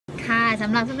ส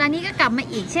ำหรับสัปดาห์นี้ก็กลับมา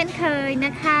อีกเช่นเคยน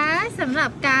ะคะสำหรั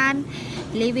บการ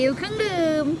รีวิวเครื่อง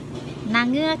ดื่มนาง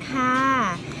เงือกค่ะ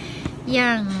อย่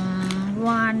าง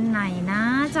วันไหนนะ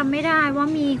จำไม่ได้ว่า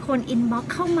มีคนอินบ็อก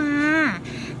ซ์เข้ามา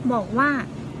บอกว่า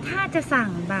ถ้าจะสั่ง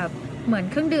แบบเหมือน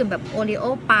เครื่องดื่มแบบโอริโอ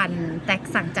ปั่นแต่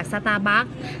สั่งจากสตาร์บัค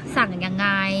สั่งยังไง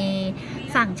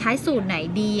สั่งใช้สูตรไหน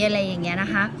ดีอะไรอย่างเงี้ยนะ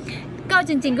คะก็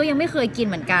จริงๆก็ยังไม่เคยกิน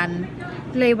เหมือนกัน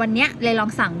เลยวันนี้เลยลอ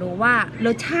งสั่งดูว่าร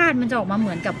สชาติมันจะออกมาเห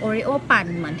มือนกับโอริโอปั่น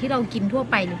เหมือนที่เรากินทั่ว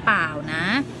ไปหรือเปล่านะ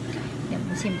เดี๋ยวม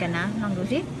าชิมกันนะลองดู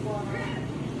สิ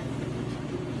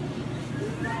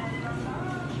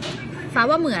ฟ้า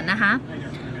ว่าเหมือนนะคะ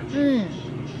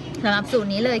สำหรับสูตร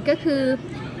นี้เลยก็คือ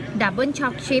ดับเบิลช็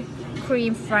อกชิพครี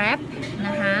มแฟรปน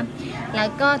ะคะแล้ว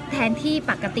ก็แทนที่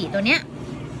ปกติตัวเนี้ย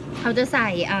เขาจะใส่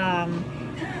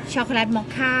ช็อกโกแลตมอค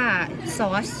ค่าซ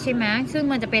อสใช่ไหมซึ่ง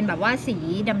มันจะเป็นแบบว่าสี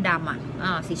ดำ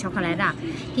ๆสีช็อกโกแลต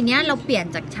ทีเนี้ยเราเปลี่ยน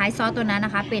จากใช้ซอสตัวนั้นน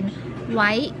ะคะเป็นไว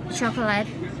ท์ช็อกโกแลต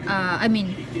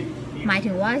หมาย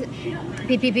ถึงว่า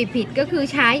ผิดก็คือ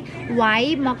ใช้ไว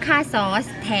ท์มอคค่าซอส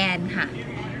แทนค่ะ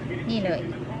นี่เลย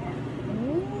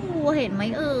เห็นไหม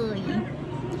เอ่ย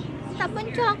ดับเบิล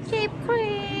ช็อกชิพค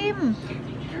รีม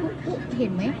เห็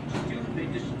นไหม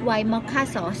ไวท์มอคค่า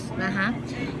ซอสนะคะ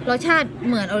รสชาติเ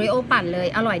หมือนโอริโอปั่นเลย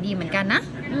อร่อยดีเหมือนกันนะ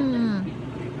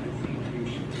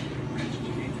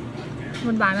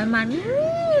หวานมัน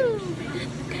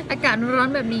อากาศร้อน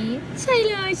แบบนี้ใช่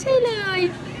เลย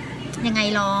ยังไง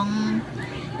ลอง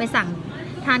ไปสั่ง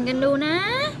ทานกันดูนะ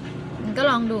ก็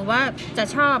ลองดูว่าจะ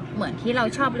ชอบเหมือนที่เรา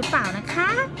ชอบหรือเปล่านะคะ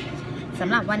สำ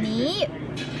หรับวันนี้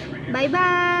บ๊ายบ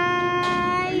าย